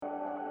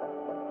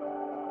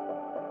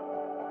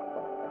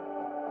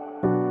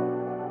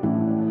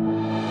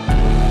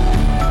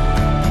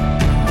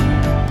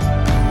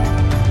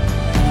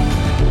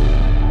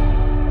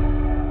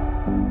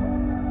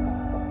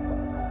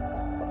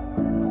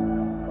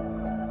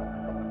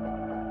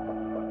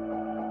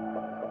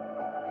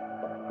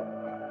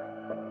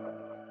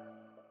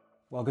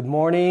Well, good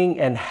morning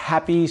and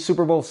happy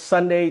Super Bowl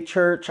Sunday,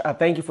 church.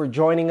 Thank you for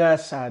joining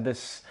us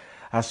this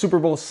Super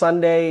Bowl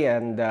Sunday,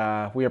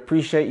 and we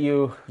appreciate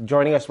you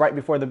joining us right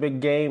before the big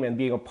game and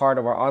being a part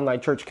of our online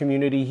church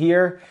community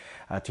here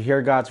to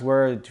hear God's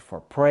word,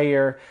 for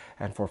prayer,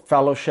 and for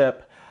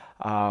fellowship.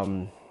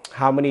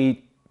 How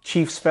many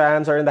Chiefs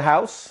fans are in the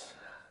house?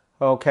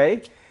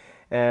 Okay.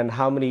 And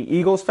how many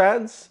Eagles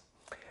fans?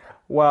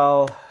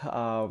 Well,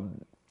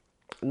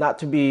 not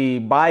to be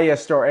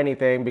biased or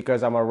anything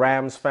because I'm a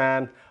Rams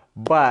fan,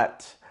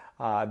 but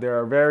there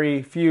are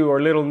very few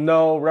or little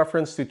no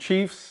reference to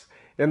Chiefs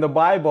in the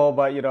Bible.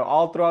 But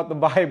all throughout the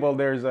Bible,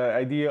 there's an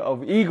idea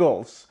of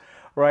eagles,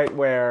 right?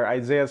 Where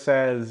Isaiah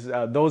says,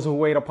 those who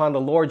wait upon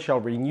the Lord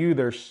shall renew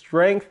their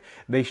strength.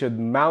 They should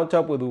mount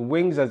up with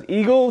wings as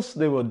eagles.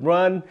 They would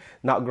run,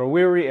 not grow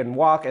weary, and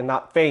walk and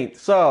not faint.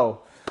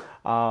 So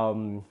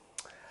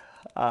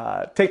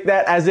take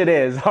that as it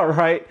is, all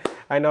right?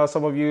 I know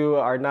some of you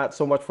are not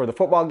so much for the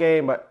football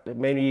game, but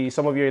maybe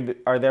some of you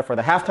are there for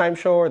the halftime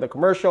show or the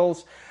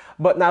commercials.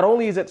 But not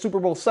only is it Super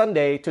Bowl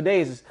Sunday,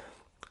 today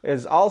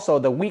is also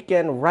the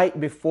weekend right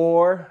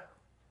before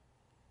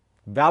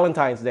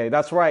Valentine's Day.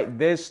 That's right,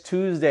 this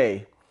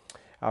Tuesday,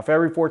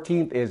 February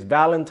 14th is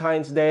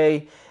Valentine's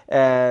Day.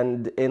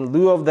 And in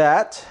lieu of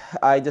that,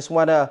 I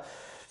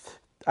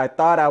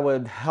thought I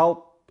would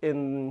help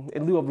in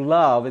lieu of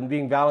love and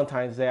being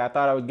Valentine's Day. I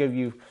thought I would give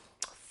you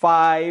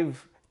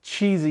 5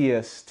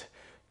 cheesiest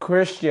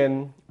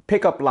Christian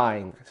pickup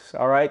lines,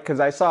 all right? Because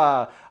I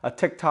saw a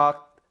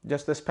TikTok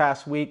just this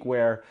past week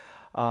where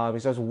he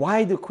says,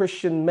 why do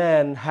Christian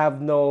men have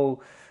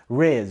no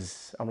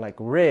Riz? I'm like,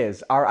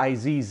 Riz,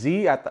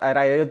 R-I-Z-Z? And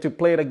I had to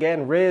play it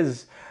again,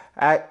 Riz.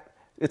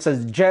 It's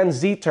a Gen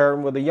Z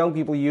term where the young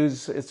people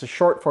use, it's a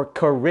short for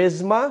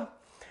charisma.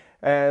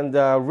 And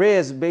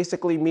Riz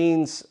basically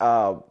means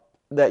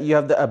that you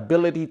have the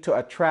ability to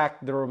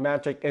attract the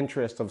romantic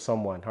interest of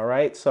someone, all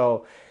right?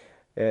 So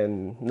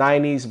in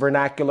 90s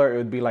vernacular, it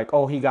would be like,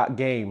 oh, he got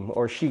game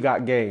or she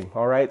got game,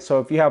 all right? So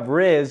if you have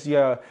Riz,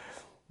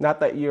 not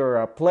that you're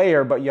a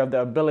player, but you have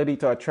the ability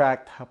to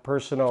attract a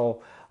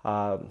personal,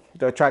 to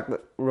attract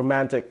the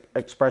romantic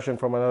expression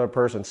from another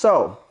person.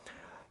 So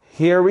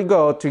here we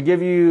go to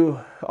give you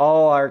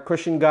all our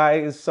Christian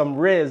guys some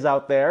Riz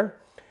out there.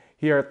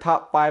 Here are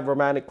top 5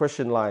 romantic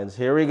Christian lines.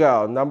 Here we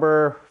go.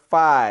 Number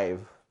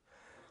 5.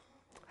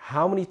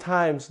 How many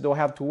times do I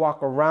have to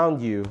walk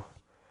around you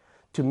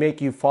to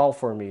make you fall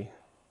for me?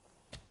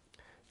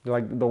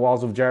 Like the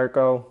walls of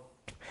Jericho.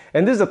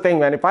 And this is the thing,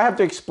 man. If I have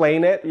to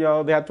explain it,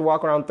 they have to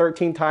walk around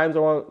 13 times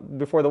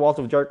before the walls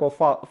of Jericho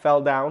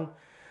fell down.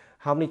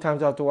 How many times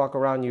do I have to walk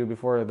around you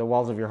before the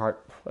walls of your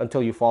heart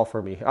until you fall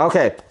for me?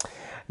 Okay.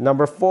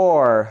 Number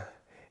 4.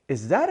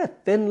 Is that a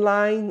thin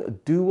line,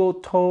 dual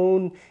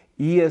tone,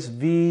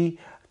 ESV,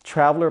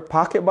 Traveler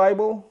Pocket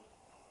Bible?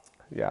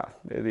 Yeah,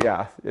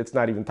 it's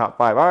not even top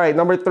 5. All right,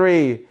 number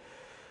 3.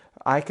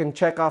 I can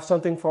check off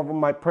something from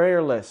my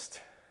prayer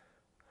list.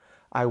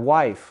 I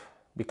wife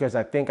because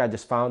I think I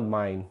just found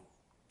mine.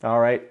 All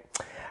right.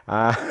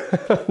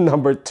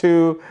 Number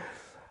 2.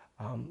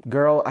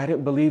 Girl, I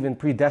didn't believe in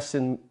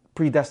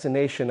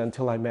predestination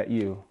until I met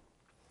you.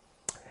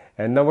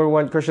 And number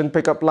 1 Christian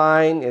pickup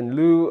line in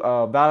lieu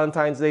of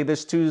Valentine's Day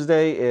this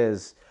Tuesday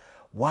is,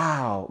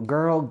 wow,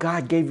 girl,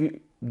 God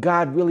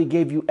really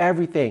gave you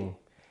everything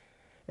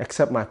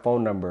except my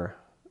phone number.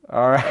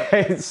 All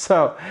right.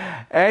 So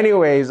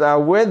anyways,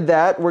 with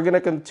that, we're going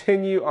to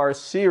continue our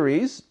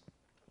series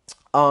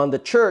on the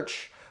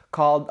church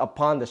called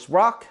Upon This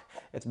Rock.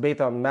 It's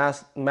based on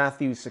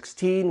Matthew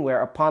 16,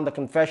 where upon the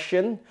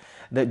confession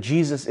that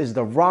Jesus is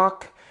the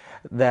rock,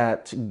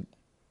 that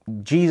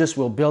Jesus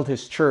will build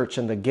his church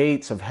and the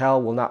gates of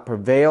hell will not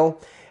prevail.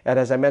 And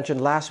as I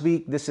mentioned last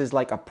week, this is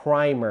like a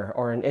primer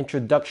or an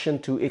introduction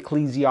to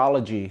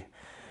ecclesiology.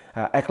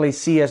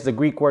 Ecclesia is the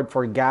Greek word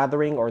for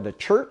gathering or the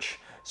church.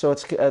 So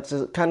it's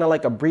kind of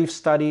like a brief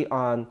study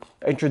on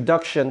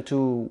introduction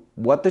to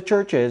what the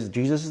church is.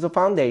 Jesus is the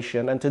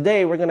foundation. And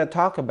today we're going to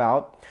talk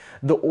about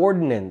the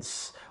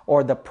ordinance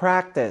or the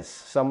practice,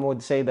 some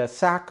would say the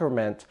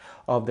sacrament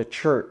of the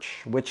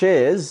church, which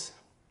is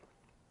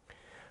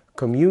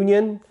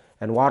communion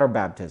and water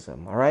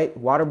baptism. All right,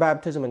 water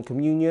baptism and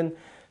communion.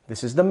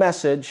 This is the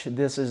message.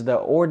 This is the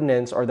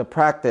ordinance or the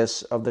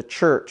practice of the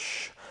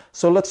church.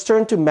 So let's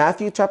turn to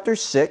Matthew chapter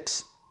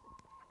 6.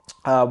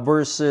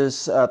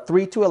 Verses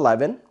 3 to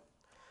 11.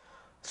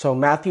 So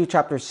Matthew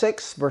chapter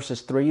 6,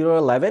 verses 3 to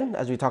 11,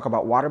 as we talk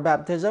about water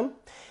baptism.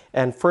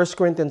 And 1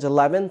 Corinthians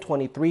 11,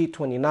 23,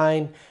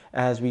 29,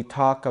 as we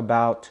talk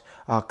about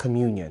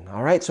communion.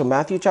 All right, so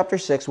Matthew chapter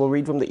 6, we'll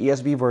read from the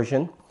ESV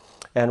version,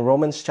 and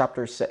Romans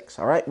chapter 6.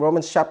 All right,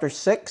 Romans chapter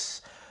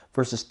 6,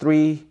 verses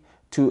 3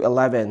 to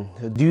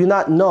 11. Do you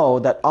not know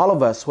that all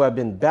of us who have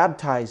been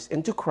baptized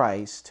into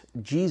Christ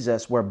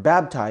Jesus were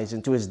baptized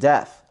into his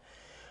death?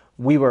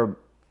 We were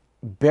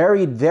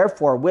buried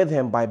therefore with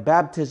him by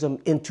baptism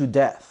into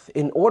death,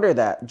 in order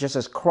that, just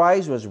as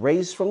Christ was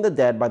raised from the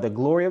dead by the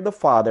glory of the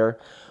Father,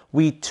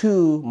 we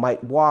too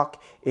might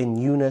walk in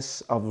newness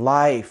of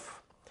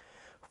life.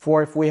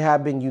 For if we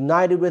have been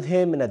united with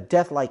him in a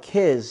death like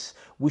his,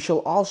 we shall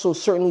also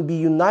certainly be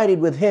united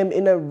with him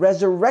in a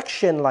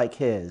resurrection like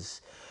his.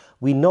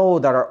 We know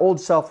that our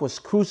old self was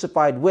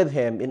crucified with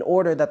him in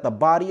order that the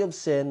body of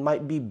sin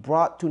might be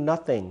brought to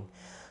nothing,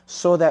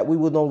 so that we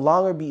will no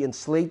longer be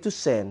enslaved to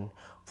sin,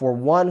 for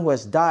one who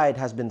has died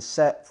has been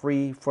set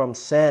free from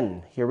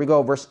sin. Here we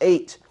go, verse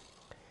 8.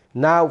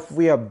 Now, if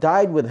we have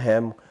died with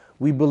him,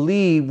 we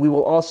believe we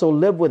will also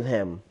live with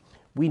him.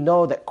 We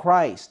know that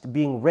Christ,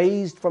 being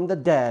raised from the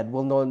dead,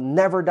 will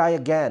never die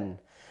again.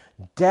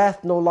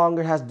 Death no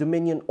longer has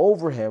dominion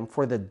over him,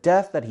 for the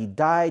death that he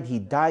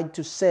died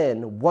to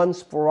sin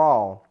once for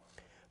all.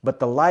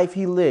 But the life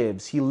he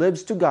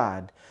lives to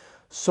God.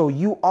 So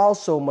you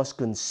also must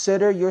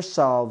consider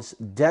yourselves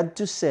dead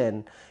to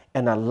sin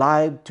and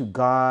alive to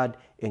God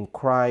in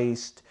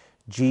Christ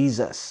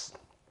Jesus.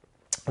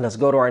 Let's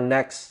go to our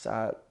next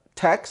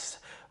text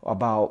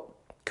about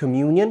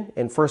communion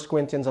in 1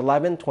 Corinthians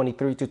 11,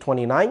 23 to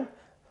 29.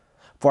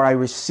 For I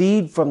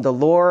received from the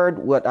Lord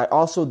what I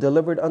also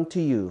delivered unto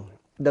you,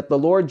 that the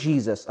Lord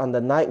Jesus, on the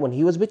night when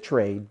he was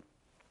betrayed,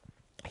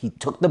 he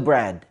took the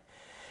bread,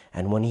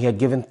 and when he had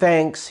given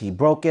thanks, he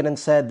broke it and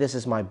said, This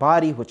is my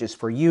body, which is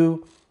for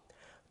you.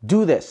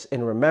 Do this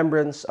in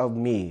remembrance of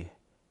me.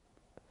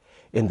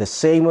 In the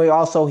same way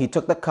also he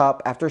took the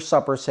cup after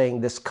supper,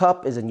 saying, This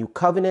cup is a new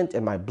covenant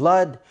in my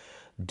blood.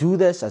 Do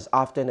this as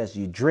often as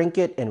you drink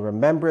it in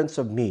remembrance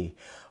of me.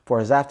 For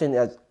as often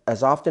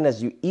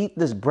as you eat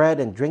this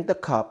bread and drink the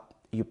cup,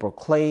 you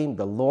proclaim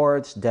the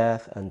Lord's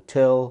death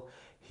until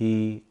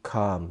he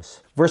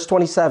comes. Verse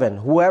 27,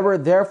 Whoever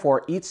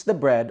therefore eats the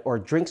bread or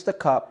drinks the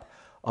cup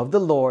of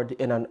the Lord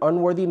in an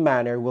unworthy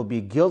manner will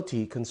be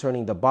guilty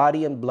concerning the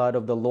body and blood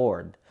of the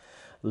Lord.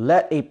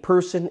 Let a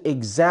person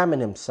examine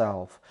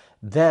himself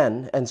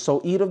then, and so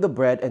eat of the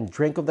bread and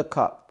drink of the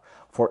cup.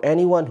 For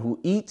anyone who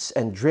eats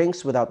and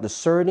drinks without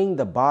discerning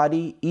the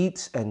body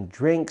eats and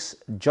drinks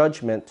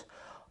judgment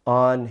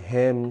on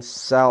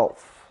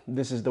himself.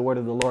 This is the word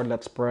of the Lord.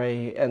 Let's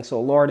pray. And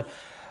so, Lord,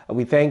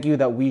 we thank you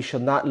that we shall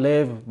not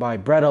live by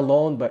bread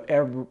alone,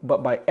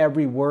 but by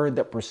every word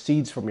that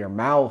proceeds from your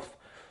mouth.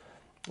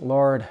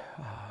 Lord,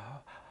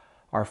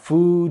 our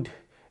food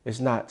is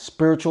not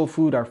spiritual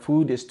food. Our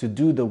food is to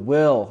do the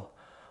will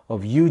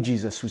of you,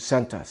 Jesus, who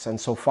sent us.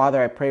 And so,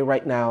 Father, I pray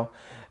right now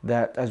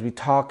that as we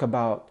talk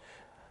about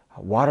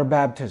water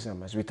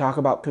baptism, as we talk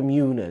about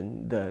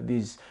communion,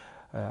 these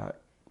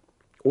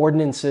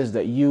ordinances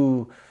that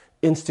you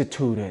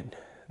instituted,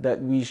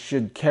 that we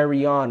should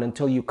carry on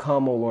until you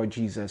come, O Lord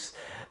Jesus,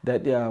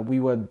 that they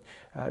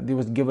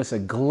would give us a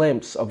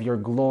glimpse of your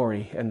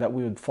glory, and that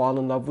we would fall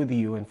in love with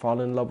you and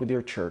fall in love with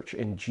your church.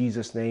 In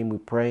Jesus' name we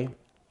pray.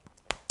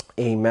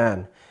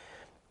 Amen.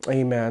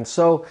 Amen.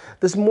 So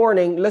this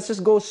morning, let's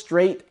just go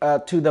straight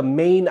to the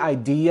main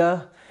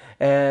idea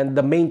and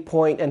the main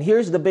point. And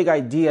here's the big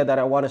idea that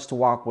I want us to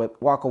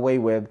walk away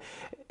with.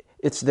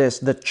 It's this: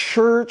 the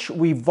church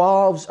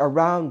revolves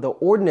around the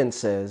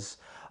ordinances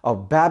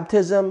of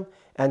baptism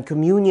and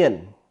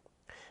communion,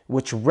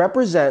 which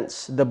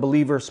represents the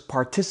believer's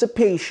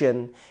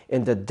participation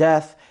in the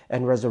death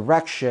and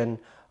resurrection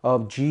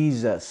of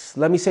Jesus.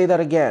 Let me say that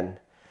again.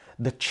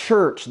 The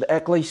church, the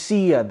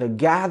ecclesia, the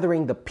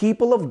gathering, the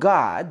people of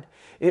God,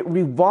 it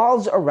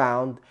revolves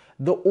around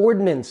the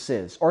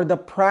ordinances or the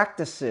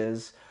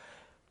practices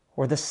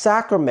or the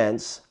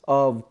sacraments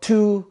of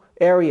two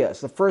areas.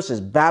 The first is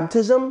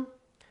baptism.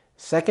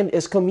 Second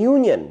is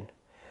communion.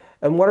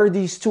 And what are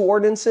these two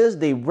ordinances?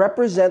 They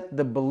represent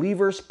the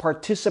believer's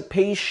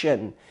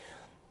participation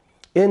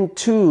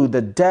into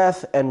the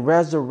death and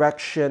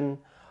resurrection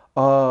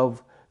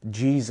of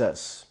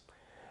Jesus.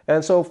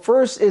 And so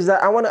first is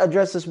that I want to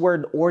address this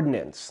word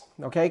ordinance,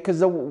 okay?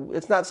 Because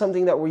it's not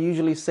something that we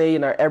usually say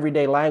in our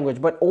everyday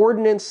language, but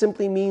ordinance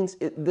simply means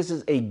this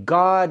is a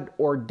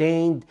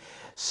God-ordained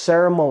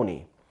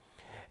ceremony.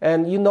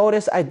 And you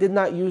notice I did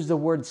not use the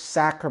word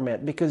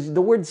sacrament, because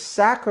the word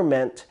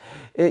sacrament,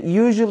 it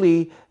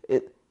usually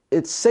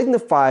it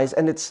signifies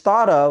and it's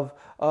thought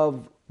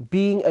of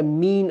being a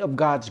mean of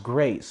God's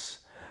grace.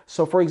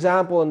 So for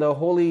example, in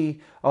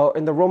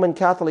the Roman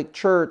Catholic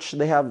Church,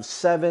 they have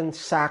 7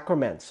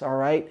 sacraments, all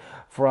right?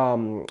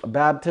 From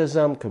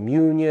baptism,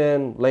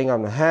 communion, laying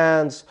on the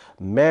hands,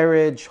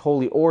 marriage,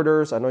 holy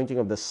orders, anointing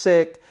of the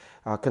sick,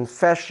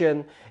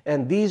 confession.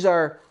 And these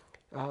are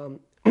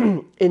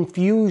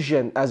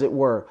infusion, as it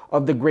were,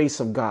 of the grace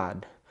of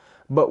God.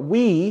 But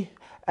we,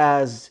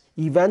 as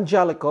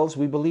evangelicals,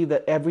 we believe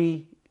that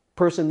every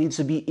person needs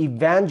to be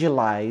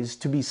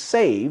evangelized to be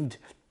saved.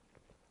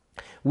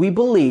 We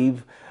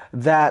believe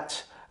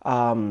that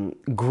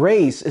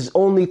grace is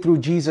only through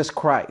Jesus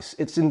Christ.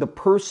 It's in the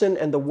person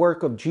and the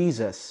work of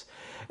Jesus.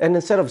 And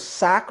instead of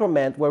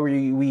sacrament, where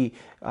we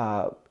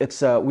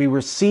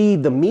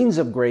receive the means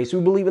of grace,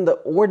 we believe in the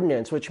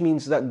ordinance, which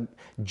means that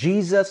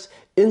Jesus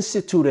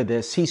instituted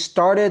this. He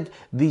started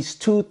these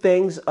two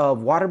things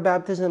of water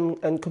baptism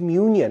and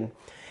communion.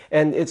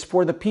 And it's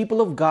for the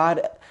people of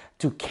God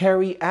to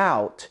carry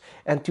out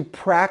and to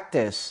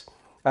practice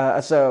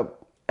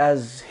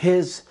as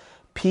his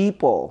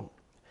people.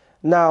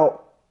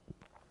 Now,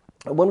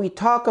 when we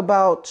talk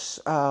about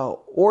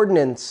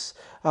ordinance,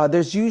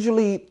 there's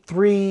usually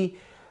three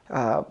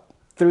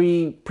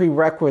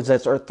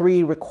prerequisites or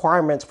three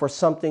requirements for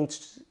something,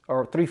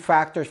 or three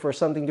factors for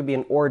something to be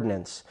an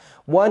ordinance.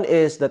 One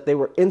is that they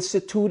were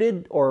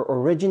instituted or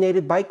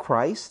originated by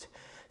Christ.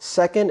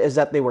 Second is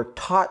that they were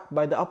taught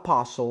by the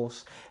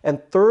apostles.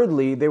 And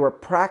thirdly, they were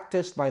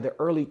practiced by the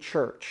early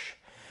church.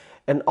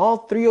 And all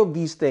three of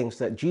these things,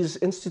 that Jesus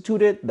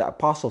instituted, the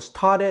apostles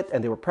taught it,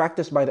 and they were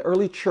practiced by the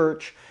early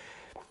church,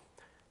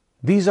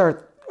 these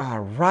are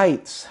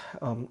rites,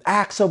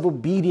 acts of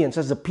obedience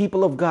as the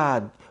people of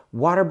God,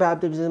 water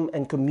baptism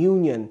and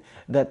communion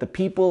that the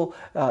people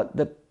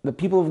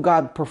of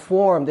God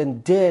performed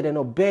and did and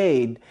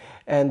obeyed.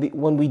 And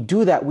when we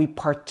do that, we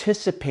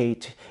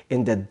participate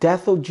in the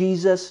death of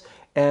Jesus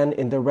and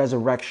in the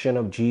resurrection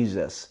of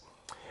Jesus.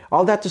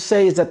 All that to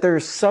say is that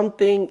there's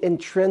something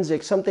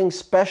intrinsic, something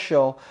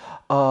special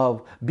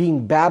of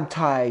being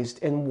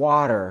baptized in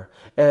water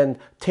and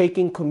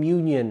taking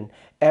communion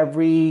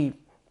every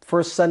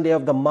first Sunday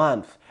of the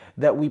month,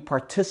 that we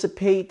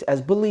participate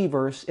as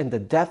believers in the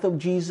death of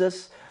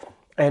Jesus,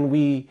 and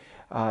we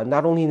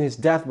not only in his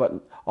death but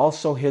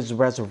also his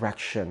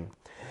resurrection.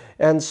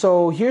 And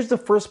so here's the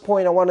first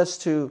point I want us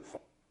to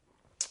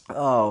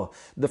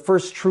the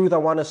first truth I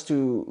want us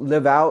to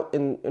live out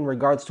in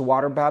regards to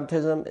water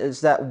baptism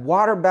is that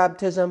water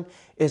baptism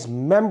is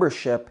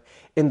membership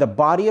in the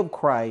body of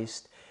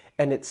Christ,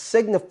 and it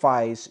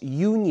signifies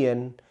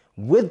union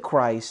with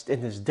Christ in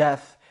his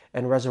death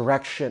and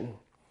resurrection.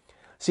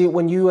 See,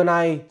 when you and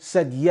I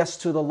said yes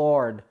to the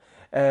Lord,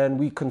 and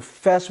we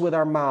confess with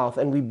our mouth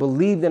and we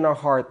believed in our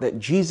heart that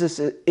Jesus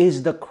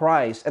is the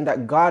Christ and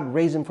that God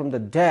raised him from the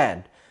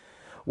dead,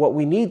 what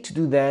we need to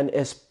do then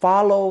is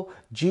follow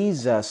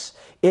Jesus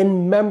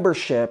in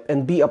membership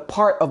and be a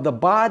part of the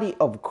body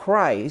of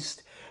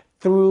Christ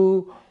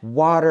through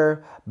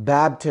water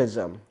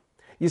baptism.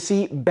 You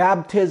see,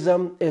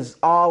 baptism is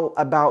all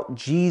about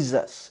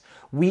Jesus.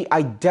 We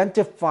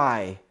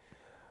identify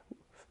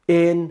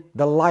in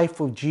the life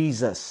of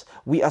Jesus.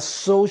 We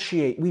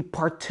associate, we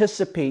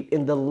participate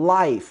in the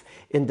life,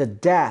 in the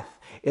death,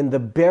 in the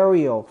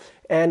burial,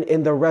 and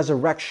in the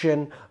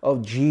resurrection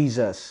of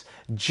Jesus.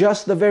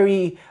 Just the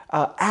very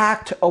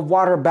act of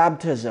water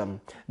baptism,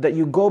 that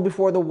you go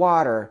before the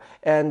water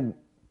and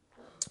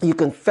you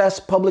confess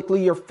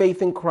publicly your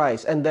faith in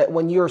Christ, and that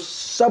when you're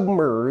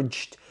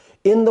submerged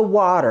in the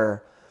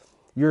water,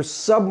 you're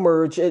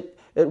submerged, it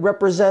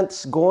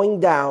represents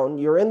going down,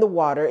 you're in the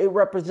water, it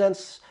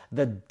represents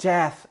the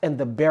death and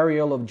the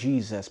burial of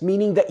Jesus,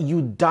 meaning that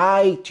you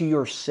die to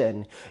your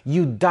sin,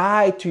 you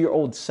die to your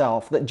old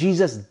self, that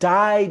Jesus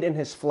died in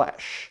his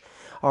flesh.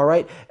 All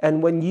right.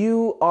 And when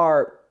you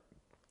are,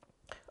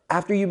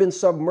 after you've been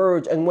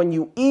submerged and when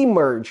you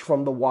emerge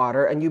from the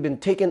water and you've been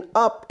taken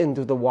up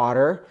into the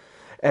water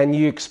and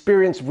you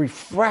experience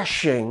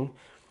refreshing,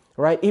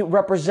 right? It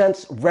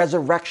represents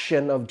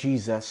resurrection of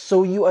Jesus.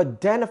 So you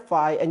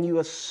identify and you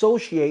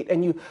associate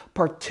and you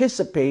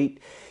participate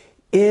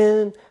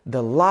in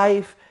the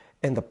life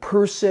and the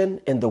person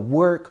and the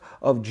work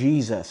of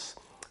Jesus.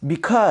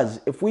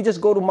 Because if we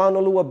just go to Mauna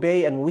Loa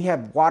Bay and we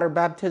have water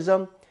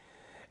baptism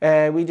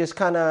and we just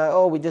kind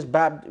of, we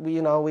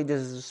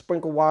just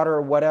sprinkle water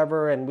or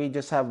whatever and we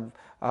just have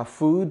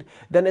food,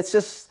 then it's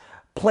just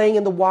playing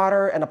in the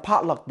water and a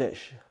potluck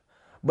dish.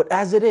 But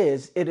as it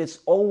is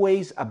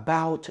always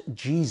about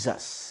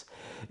Jesus.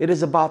 It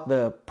is about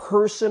the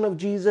person of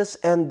Jesus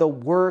and the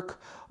work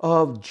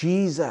of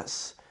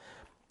Jesus.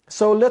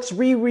 So let's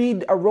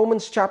reread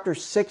Romans chapter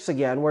 6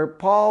 again, where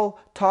Paul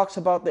talks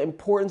about the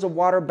importance of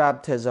water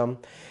baptism.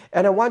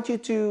 And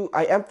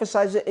I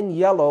emphasize it in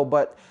yellow,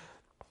 but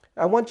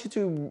I want you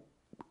to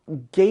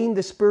gain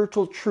the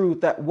spiritual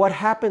truth that what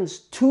happens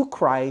to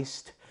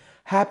Christ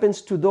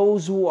happens to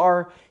those who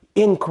are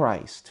in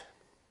Christ.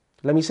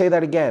 Let me say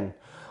that again.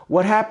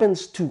 What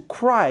happens to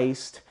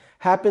Christ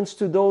happens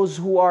to those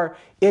who are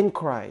in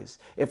Christ.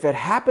 If it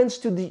happens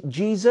to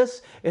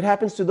Jesus, it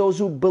happens to those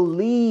who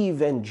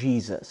believe in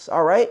Jesus.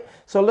 All right?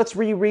 So let's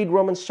reread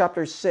Romans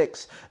chapter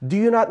 6. Do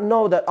you not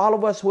know that all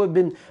of us who have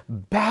been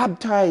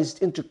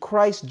baptized into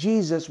Christ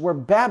Jesus were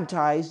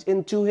baptized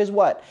into his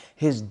what?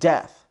 His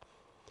death.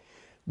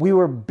 We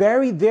were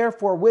buried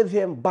therefore with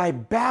him by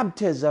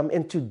baptism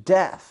into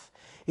death,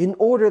 in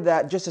order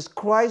that just as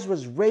Christ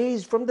was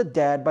raised from the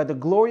dead by the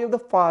glory of the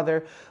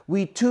Father,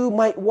 we too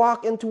might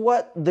walk into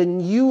what? The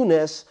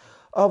newness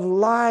of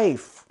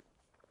life.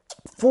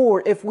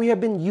 For if we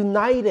have been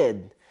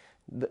united,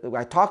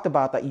 I talked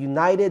about that,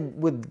 united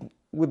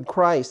with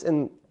Christ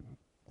in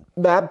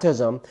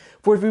baptism,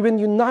 for if we've been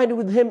united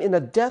with him in a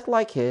death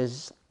like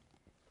his,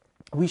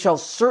 we shall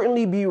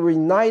certainly be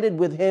reunited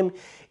with him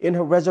in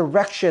a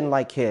resurrection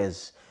like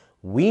his.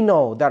 We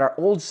know that our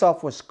old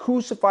self was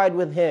crucified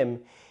with him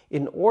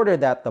in order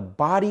that the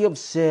body of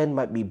sin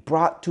might be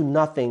brought to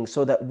nothing,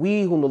 so that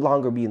we who no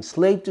longer be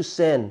enslaved to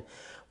sin,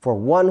 for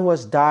one who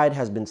has died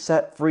has been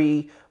set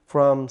free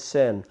from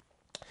sin.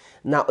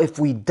 Now, if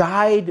we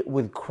died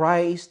with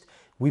Christ,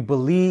 we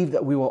believe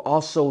that we will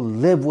also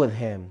live with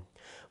him.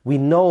 We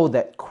know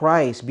that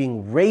Christ,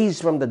 being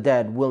raised from the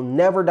dead, will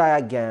never die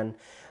again.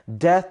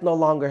 Death no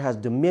longer has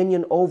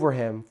dominion over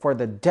him. For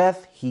the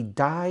death he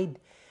died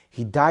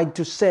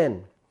to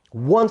sin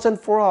once and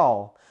for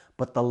all.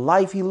 But the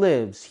life he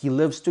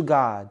lives to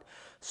God.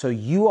 So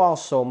you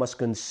also must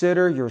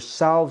consider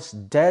yourselves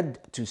dead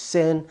to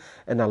sin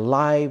and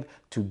alive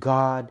to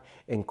God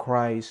in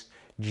Christ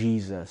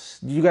Jesus.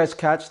 Did you guys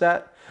catch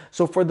that?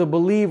 So for the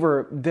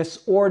believer, this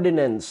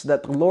ordinance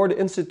that the Lord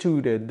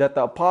instituted, that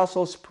the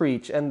apostles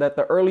preach, and that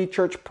the early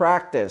church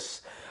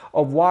practice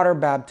of water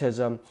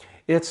baptism,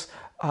 it's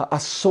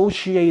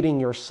associating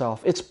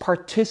yourself. It's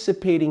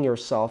participating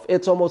yourself.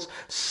 It's almost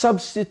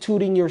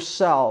substituting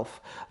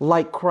yourself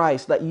like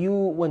Christ. That you,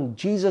 when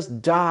Jesus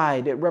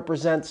died, it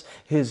represents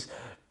his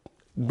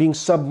being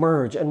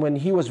submerged, and when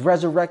he was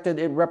resurrected,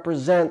 it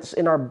represents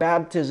in our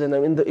baptism,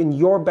 in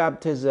your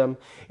baptism,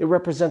 it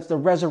represents the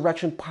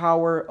resurrection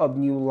power of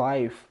new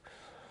life.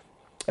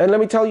 And let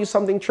me tell you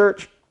something,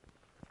 church.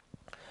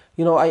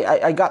 You know,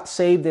 I got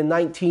saved in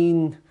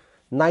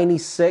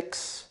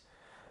 1996,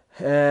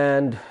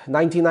 and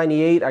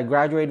 1998 I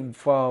graduated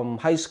from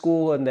high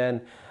school, and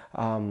then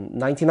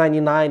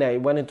 1999 I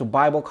went into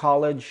Bible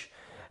college.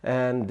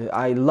 And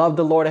I loved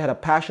the Lord. I had a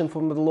passion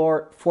for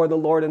the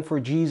Lord and for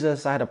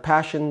Jesus. I had a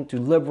passion to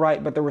live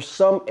right. But there were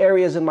some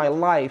areas in my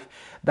life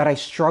that I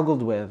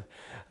struggled with.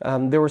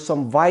 There were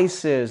some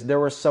vices. There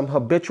were some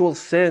habitual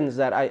sins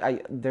that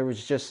there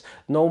was just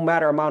no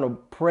matter amount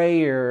of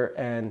prayer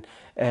and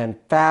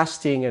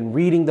fasting and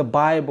reading the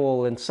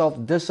Bible and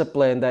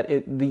self-discipline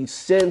that these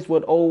sins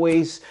would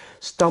always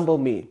stumble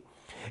me.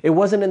 It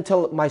wasn't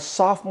until my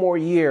sophomore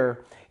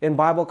year in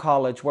Bible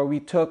college where we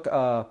took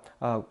a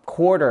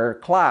quarter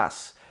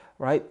class,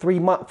 right?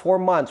 4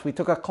 months, we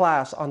took a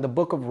class on the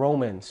book of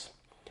Romans.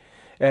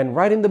 And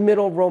right in the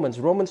middle of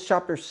Romans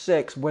chapter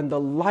 6, when the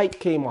light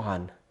came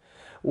on,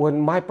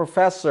 when my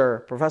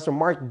Professor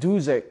Mark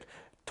Duzick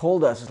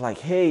told us, like,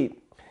 hey,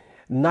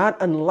 not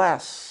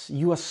unless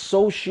you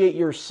associate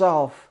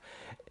yourself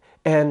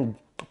and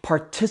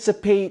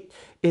participate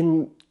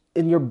in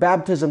your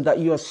baptism, that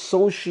you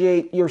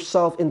associate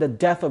yourself in the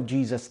death of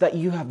Jesus, that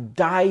you have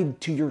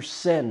died to your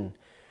sin,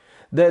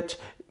 that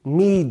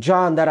me,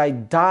 John, that I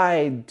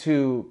died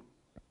to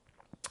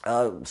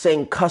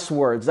saying cuss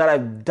words, that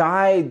I've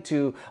died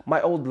to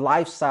my old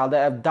lifestyle,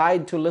 that I've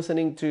died to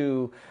listening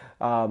to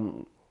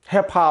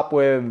hip hop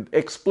with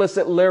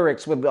explicit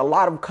lyrics, with a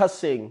lot of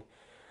cussing.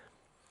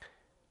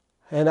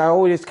 And I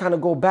always kind of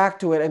go back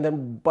to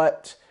it,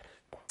 but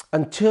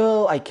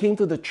until I came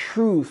to the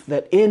truth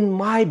that in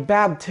my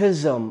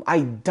baptism, I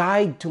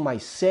died to my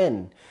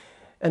sin.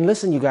 And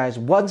listen, you guys,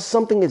 once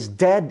something is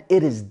dead,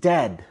 it is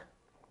dead.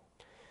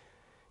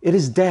 It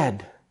is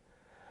dead.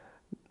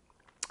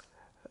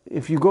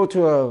 If you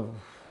go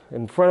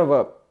in front of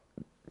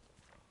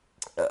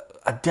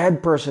a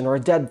dead person or a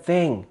dead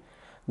thing,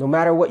 no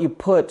matter what you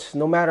put,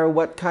 no matter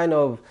what kind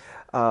of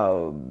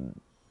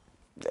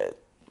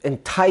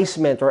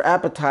enticement or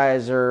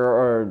appetizer,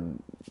 or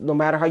no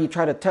matter how you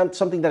try to tempt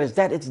something that is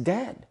dead, it's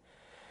dead.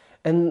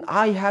 And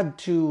I had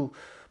to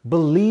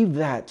believe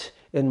that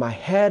in my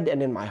head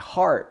and in my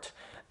heart,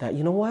 that,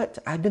 you know what?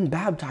 I've been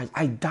baptized.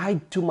 I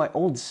died to my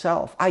old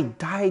self. I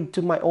died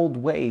to my old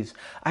ways.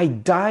 I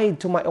died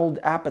to my old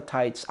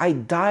appetites. I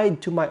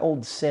died to my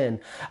old sin.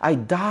 I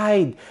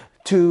died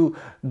to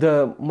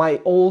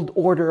my old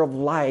order of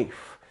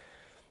life.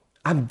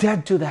 I'm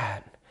dead to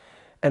that.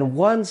 And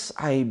once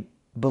I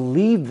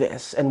believed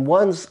this, and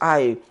once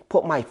I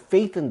put my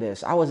faith in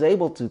this, I was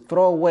able to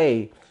throw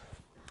away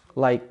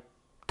like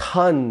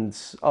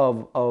tons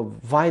of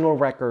vinyl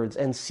records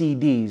and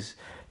CDs.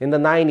 In the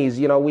 90s,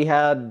 you know, we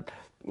had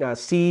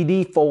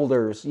CD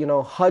folders, you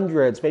know,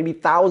 hundreds, maybe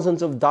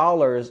thousands of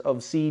dollars of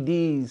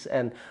CDs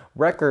and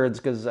records,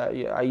 because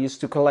I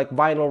used to collect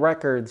vinyl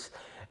records.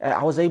 And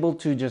I was able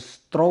to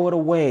just throw it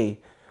away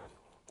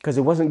because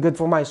it wasn't good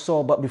for my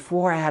soul. But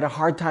before, I had a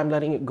hard time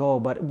letting it go.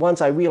 But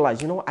once I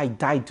realized, you know, I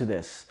died to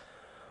this.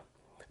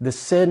 The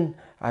sin,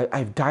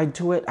 I've died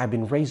to it. I've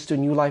been raised to a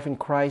new life in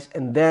Christ.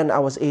 And then I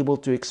was able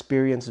to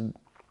experience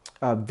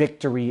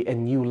victory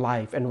and new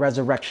life and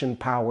resurrection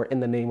power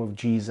in the name of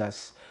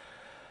Jesus.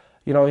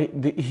 You know,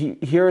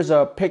 here's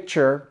a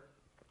picture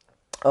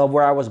of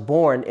where I was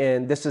born.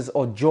 And this is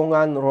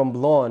Ojongan,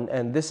 Romblon.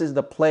 And this is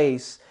the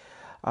place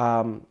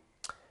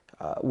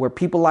where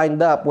people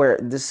lined up, where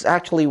this is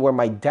actually where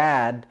my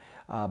dad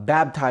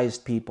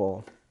baptized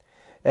people.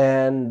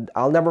 And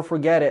I'll never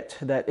forget it,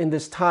 that in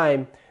this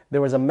time,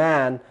 there was a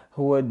man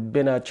who had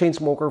been a chain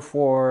smoker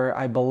for,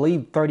 I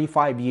believe,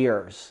 35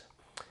 years.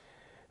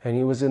 And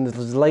he was in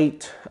his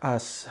late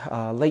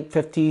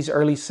 50s,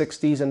 early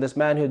 60s. And this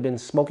man who had been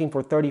smoking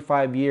for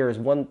 35 years,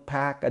 1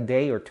 pack a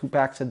day or 2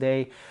 packs a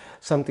day,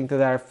 something to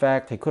that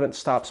effect. He couldn't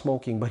stop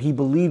smoking, but he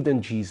believed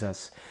in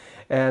Jesus.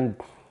 And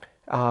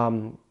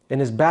in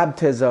his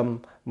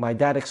baptism, my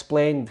dad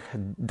explained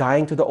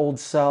dying to the old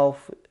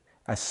self,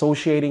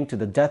 associating to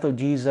the death of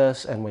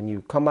Jesus. And when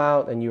you come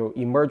out and you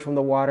emerge from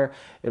the water,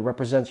 it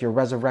represents your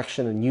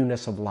resurrection and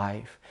newness of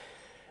life.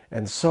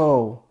 And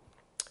so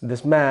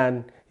this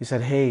man, he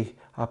said, hey,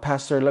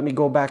 Pastor, let me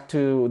go back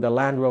to the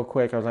land real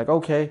quick. I was like,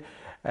 okay.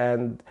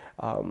 And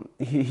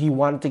he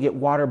wanted to get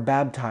water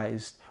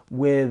baptized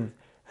with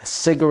a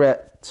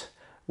cigarette,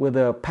 with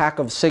a pack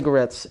of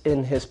cigarettes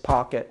in his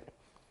pocket.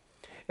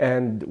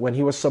 And when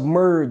he was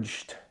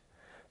submerged,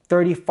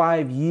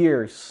 35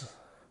 years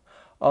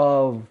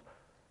of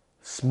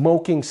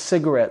smoking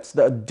cigarettes,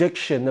 the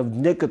addiction of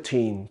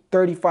nicotine,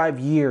 35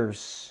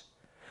 years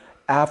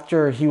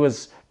after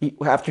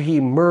he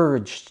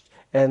emerged,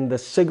 and the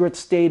cigarette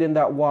stayed in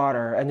that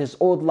water, and his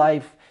old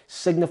life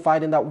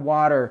signified in that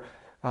water,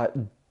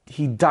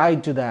 he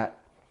died to that.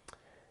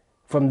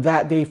 From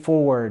that day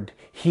forward,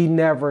 he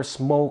never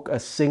smoked a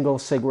single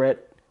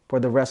cigarette for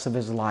the rest of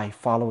his life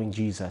following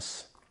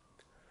Jesus.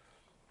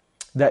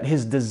 That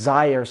his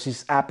desires,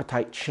 his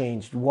appetite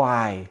changed.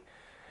 Why?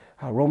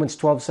 Romans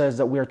 12 says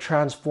that we are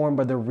transformed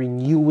by the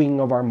renewing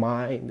of our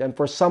mind. And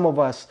for some of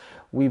us,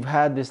 we've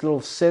had these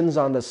little sins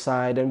on the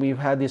side, and we've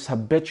had these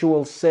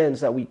habitual sins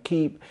that we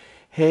keep,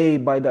 hey,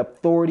 by the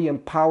authority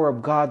and power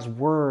of God's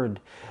word.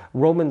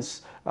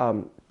 Romans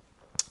in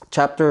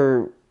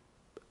chapter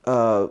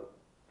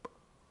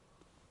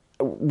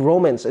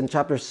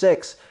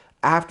 6,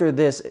 after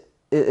this,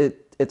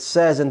 it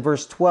says in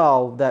verse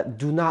 12 that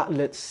do not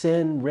let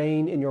sin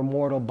reign in your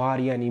mortal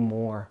body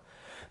anymore.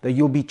 That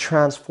you'll be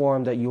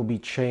transformed, that you'll be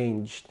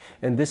changed.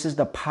 And this is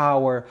the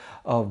power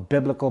of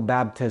biblical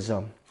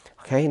baptism.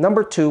 Okay,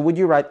 number 2, would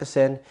you write this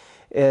in,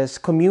 is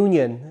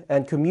communion.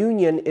 And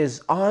communion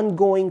is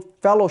ongoing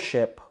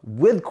fellowship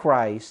with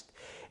Christ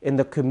in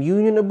the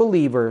communion of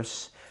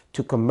believers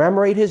to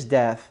commemorate his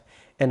death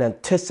and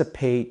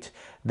anticipate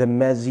the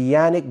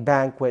messianic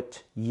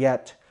banquet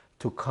yet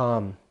to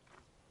come.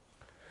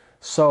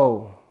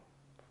 So,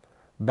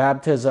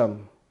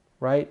 baptism,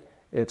 right?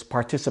 It's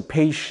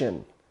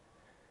participation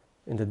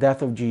in the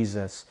death of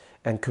Jesus.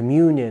 And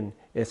communion,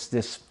 it's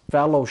this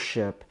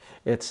fellowship.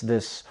 It's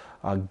this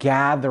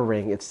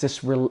gathering. It's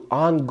this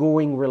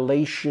ongoing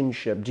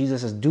relationship.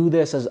 Jesus says, do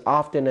this as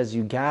often as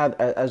you gather,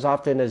 as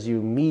often as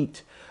you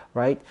meet,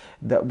 right?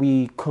 That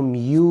we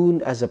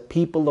commune as a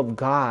people of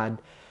God.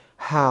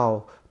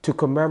 How? To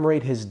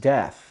commemorate his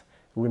death.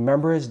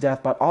 Remember his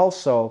death, but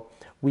also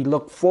we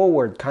look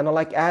forward, kind of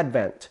like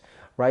Advent,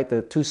 right?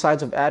 The two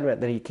sides of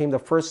Advent, that he came the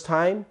first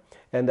time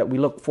and that we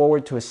look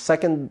forward to his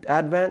second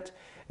advent.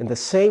 In the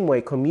same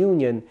way,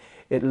 communion,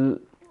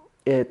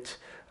 it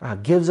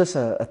gives us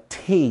a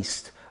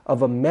taste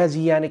of a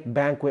messianic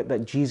banquet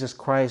that Jesus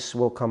Christ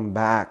will come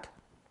back.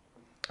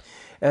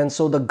 And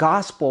so the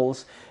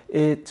Gospels,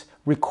 it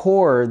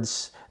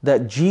records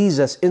that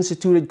Jesus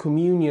instituted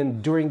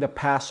communion during the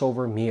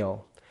Passover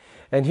meal.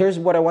 And here's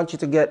what I want you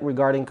to get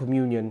regarding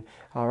communion,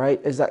 all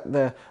right, is that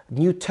the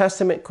New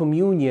Testament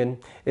communion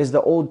is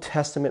the Old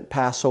Testament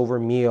Passover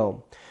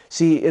meal.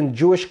 See, in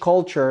Jewish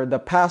culture, the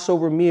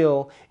Passover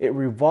meal, it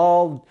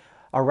revolved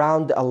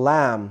around a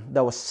lamb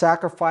that was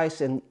sacrificed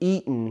and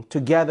eaten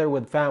together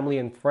with family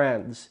and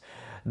friends.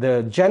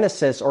 The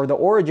genesis or the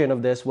origin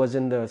of this was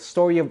in the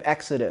story of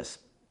Exodus,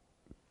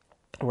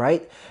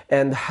 right?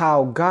 And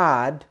how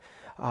God,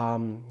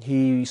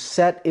 he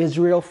set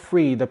Israel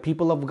free, the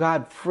people of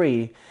God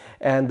free.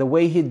 And the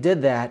way he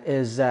did that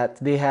is that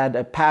they had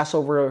a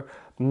Passover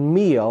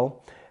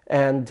meal,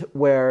 and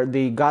where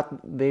they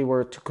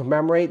were to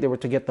commemorate, they were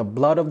to get the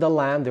blood of the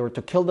lamb, they were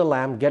to kill the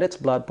lamb, get its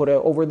blood, put it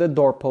over the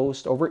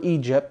doorpost, over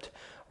Egypt,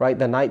 right?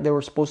 The night they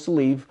were supposed to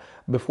leave,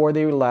 before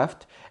they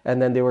left,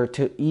 and then they were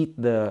to eat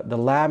the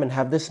lamb and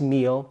have this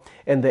meal,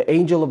 and the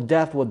angel of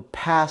death would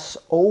pass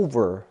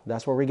over.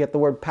 That's where we get the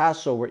word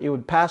Passover. It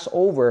would pass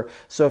over.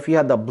 So if you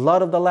had the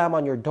blood of the lamb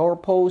on your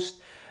doorpost,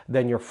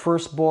 then your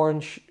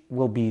firstborn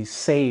will be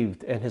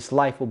saved and his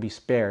life will be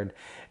spared.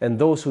 And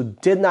those who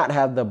did not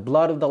have the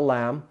blood of the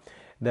lamb,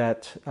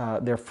 that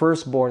their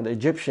firstborn, the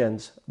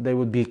Egyptians, they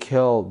would be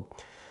killed.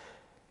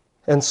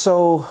 And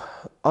so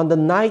on the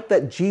night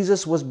that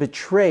Jesus was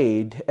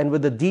betrayed, and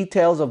with the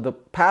details of the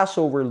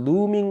Passover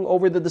looming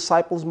over the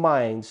disciples'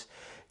 minds,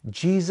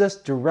 Jesus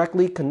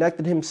directly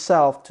connected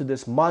himself to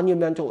this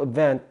monumental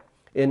event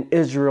in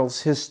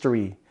Israel's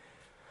history.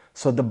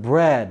 So the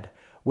bread,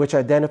 which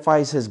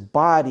identifies his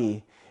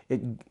body,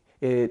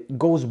 it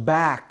goes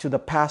back to the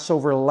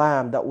Passover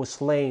lamb that was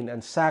slain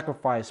and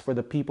sacrificed for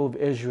the people of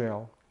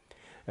Israel.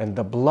 And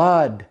the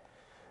blood,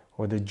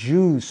 or the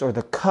juice, or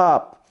the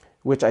cup,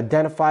 which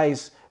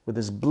identifies with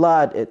his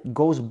blood, it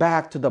goes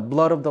back to the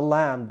blood of the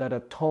lamb that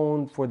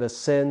atoned for the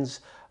sins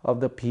of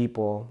the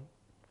people.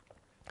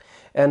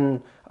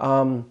 And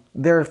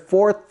there are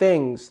 4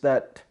 things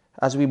that,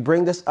 as we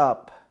bring this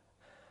up,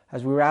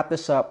 as we wrap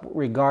this up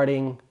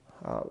regarding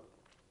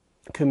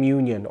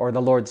communion or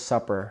the Lord's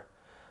Supper.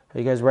 Are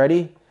you guys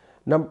ready?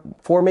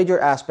 4 major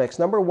aspects.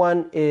 Number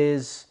 1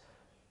 is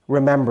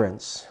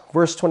remembrance.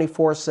 Verse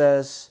 24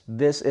 says,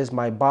 "This is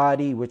my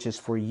body, which is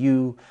for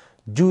you.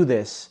 Do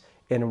this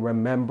in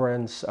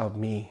remembrance of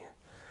me."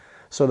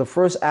 So the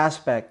first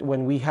aspect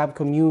when we have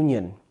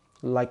communion,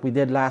 like we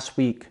did last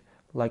week,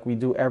 like we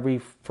do every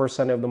first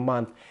Sunday of the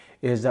month,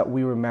 is that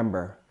we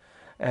remember.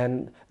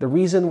 And the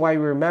reason why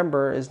we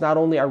remember is not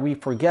only are we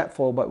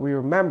forgetful, but we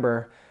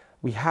remember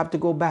we have to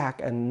go back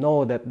and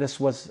know that this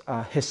was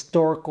a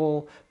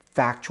historical,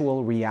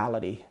 factual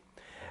reality.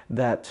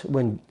 That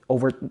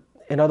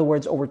in other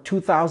words, over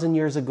 2,000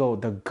 years ago,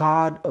 the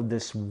God of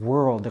this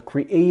world, the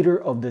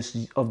creator of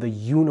the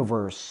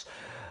universe,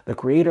 the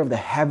creator of the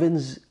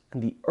heavens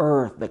and the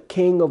earth, the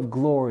King of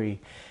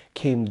glory,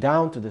 came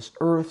down to this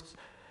earth,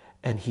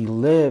 and he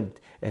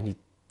lived, and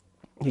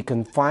he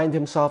confined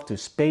himself to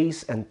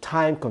space and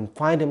time,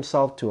 confined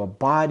himself to a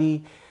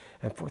body,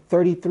 and for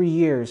 33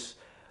 years,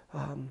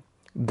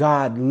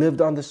 God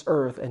lived on this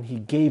earth, and he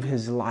gave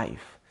his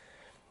life.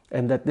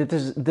 And that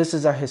this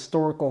is a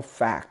historical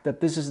fact, that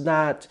this is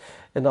not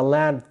in a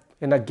land,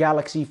 in a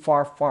galaxy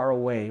far, far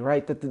away,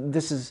 right? That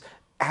this is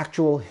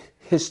actual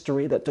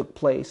history that took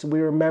place. We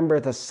remember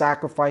the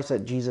sacrifice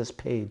that Jesus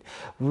paid.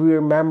 We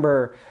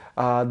remember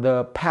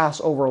the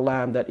Passover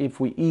lamb, that if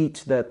we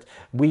eat, that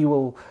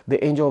the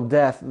angel of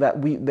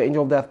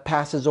death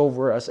passes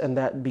over us, and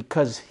that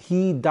because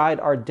he died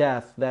our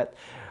death, that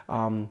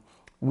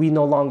we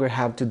no longer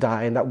have to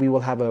die, and that we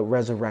will have a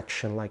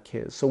resurrection like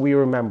his. So we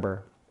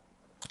remember.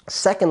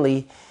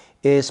 Secondly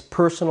is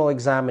personal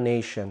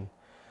examination.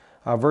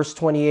 Verse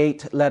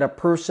 28, let a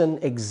person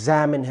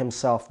examine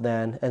himself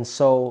then, and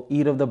so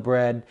eat of the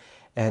bread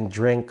and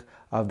drink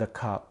of the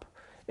cup.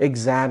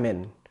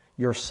 Examine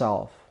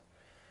yourself.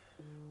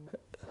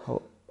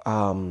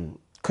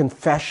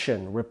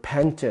 Confession,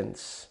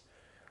 repentance.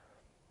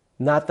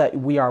 Not that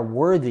we are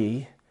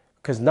worthy,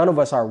 because none of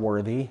us are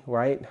worthy,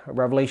 right?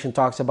 Revelation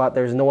talks about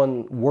there's no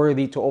one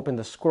worthy to open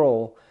the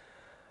scroll,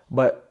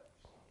 but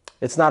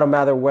it's not a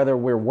matter whether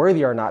we're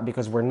worthy or not,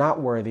 because we're not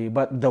worthy,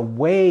 but the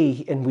way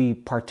in we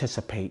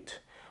participate.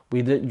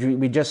 We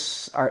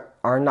just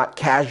are not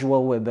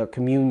casual with the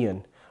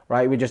communion,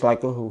 right? We just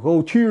like,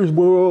 oh cheers,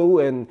 bro,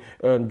 and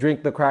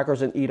drink the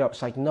crackers and eat up.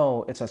 It's like,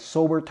 no, it's a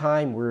sober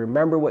time. We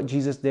remember what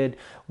Jesus did.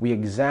 We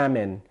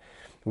examine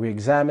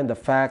the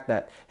fact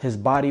that his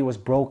body was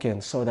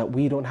broken so that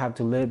we don't have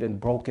to live in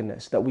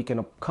brokenness, that we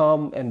can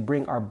come and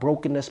bring our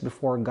brokenness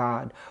before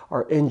God,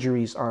 our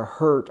injuries, our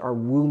hurt, our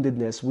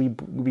woundedness.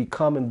 We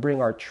come and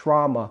bring our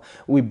trauma.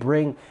 We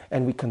bring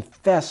and we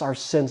confess our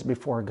sins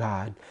before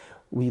God.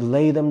 We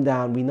lay them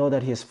down. We know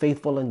that he is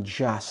faithful and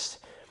just.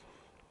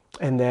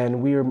 And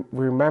then we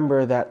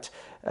remember that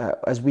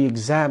as we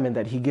examine,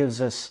 that he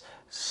gives us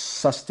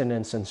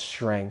sustenance and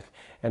strength.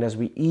 And as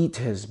we eat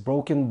his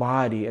broken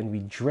body and we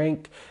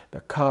drink the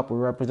cup, it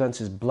represents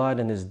his blood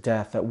and his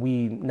death, that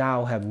we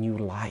now have new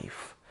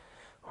life.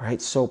 All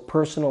right, so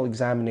personal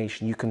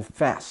examination, you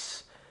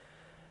confess.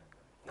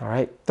 All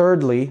right,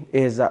 thirdly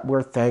is that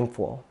we're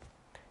thankful.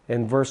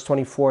 In verse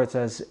 24, it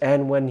says,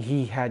 and when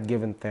he had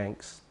given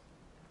thanks.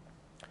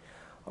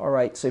 All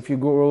right, so if you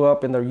grew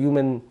up in the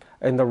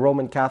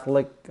Roman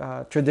Catholic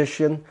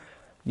tradition,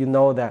 you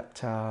know that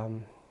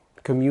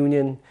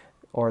communion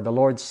or the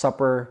Lord's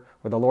Supper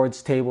or the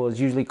Lord's table is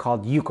usually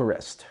called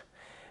Eucharist.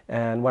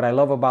 And what I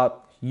love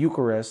about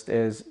Eucharist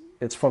is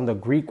it's from the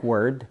Greek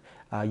word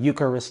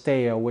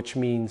Eucharisteo, which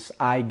means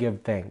I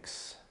give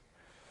thanks.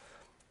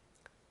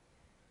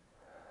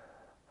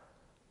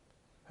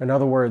 In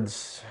other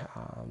words,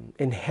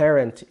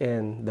 inherent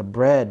in the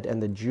bread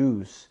and the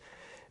juice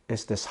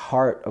is this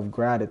heart of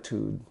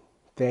gratitude.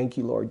 Thank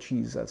you, Lord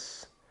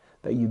Jesus,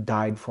 that you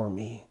died for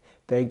me.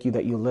 Thank you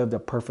that you lived a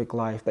perfect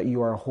life, that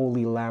you are a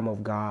holy Lamb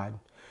of God,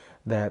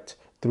 that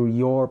through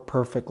your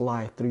perfect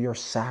life, through your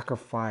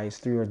sacrifice,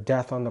 through your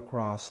death on the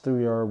cross,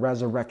 through your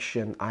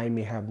resurrection, I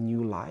may have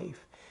new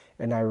life.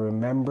 And I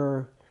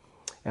remember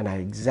and I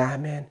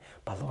examine,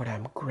 but Lord,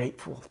 I'm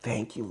grateful.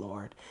 Thank you,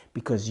 Lord,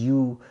 because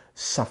you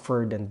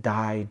suffered and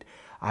died.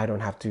 I don't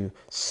have to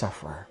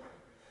suffer.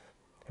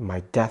 And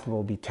my death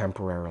will be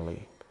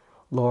temporarily.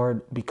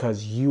 Lord,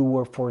 because you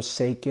were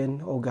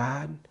forsaken, oh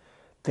God,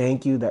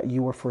 thank you that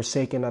you were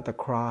forsaken at the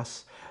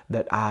cross,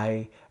 that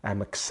I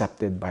am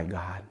accepted by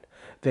God.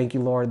 Thank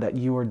you, Lord, that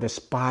you were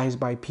despised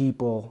by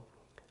people,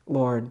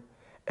 Lord,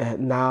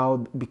 and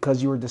now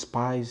because you were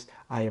despised,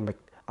 I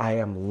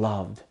am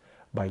loved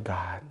by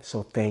God.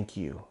 So thank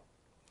you.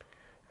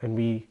 And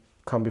we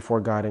come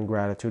before God in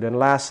gratitude. And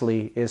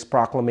lastly is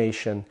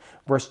proclamation.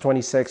 Verse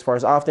 26, for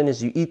as often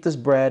as you eat this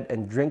bread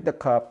and drink the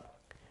cup,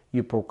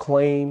 you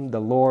proclaim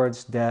the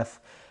Lord's death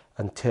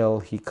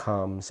until he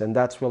comes. And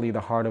that's really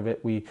the heart of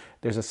it.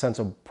 There's a sense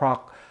of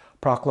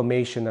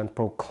proclamation and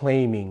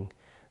proclaiming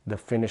the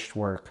finished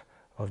work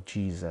of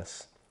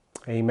Jesus.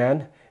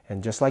 Amen.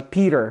 And just like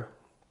Peter,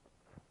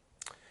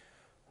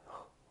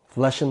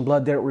 flesh and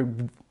blood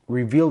didn't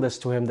reveal this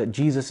to him, that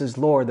Jesus is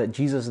Lord, that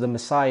Jesus is the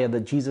Messiah,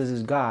 that Jesus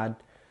is God,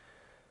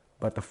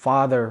 but the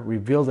Father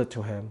revealed it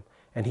to him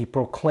and he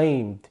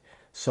proclaimed.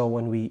 So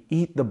when we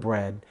eat the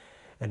bread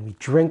and we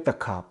drink the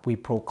cup, we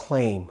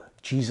proclaim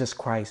Jesus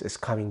Christ is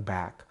coming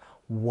back.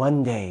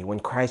 One day when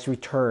Christ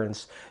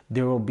returns,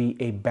 there will be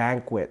a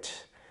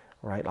banquet,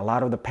 right? A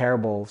lot of the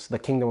parables, the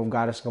kingdom of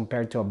God is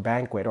compared to a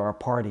banquet or a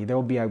party. There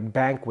will be a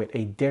banquet,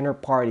 a dinner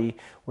party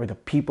where the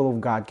people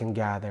of God can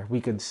gather.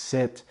 We could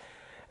sit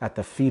at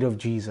the feet of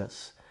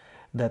Jesus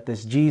that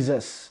this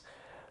Jesus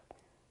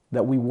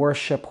that we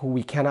worship, who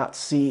we cannot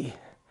see,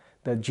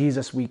 that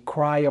Jesus we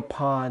cry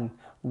upon,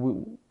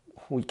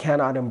 we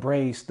cannot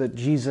embrace, that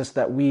Jesus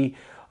that we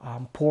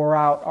pour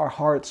out our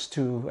hearts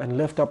to and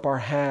lift up our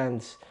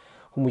hands,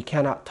 whom we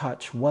cannot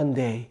touch. One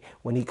day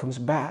when he comes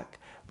back,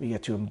 we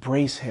get to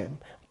embrace him,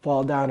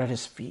 fall down at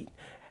his feet,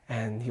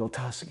 and he'll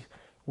tell us,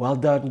 well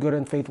done, good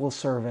and faithful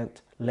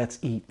servant. Let's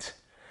eat.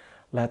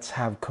 Let's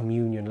have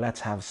communion.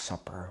 Let's have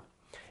supper.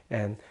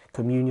 And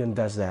communion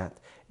does that.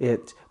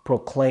 It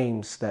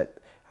proclaims that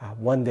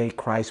one day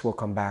Christ will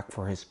come back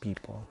for his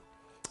people.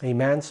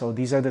 Amen. So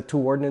these are the two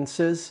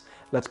ordinances.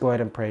 Let's go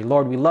ahead and pray.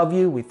 Lord, we love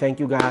you. We thank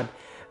you, God,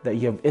 that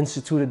you have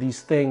instituted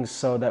these things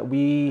so that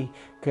we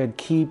could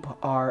keep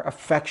our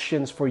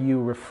affections for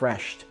you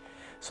refreshed.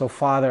 So,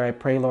 Father, I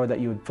pray, Lord, that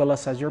you would fill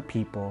us as your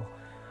people,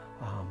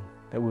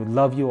 that we would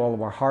love you all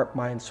of our heart,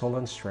 mind, soul,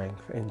 and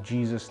strength. In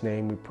Jesus'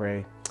 name we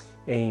pray.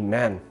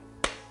 Amen.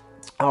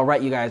 All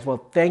right, you guys.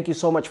 Well, thank you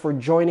so much for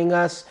joining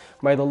us.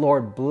 May the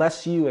Lord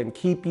bless you and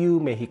keep you.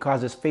 May he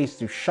cause his face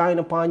to shine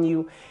upon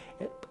you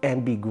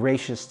and be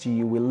gracious to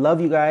you. We love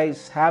you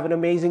guys. Have an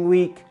amazing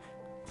week.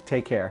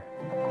 Take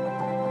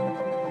care.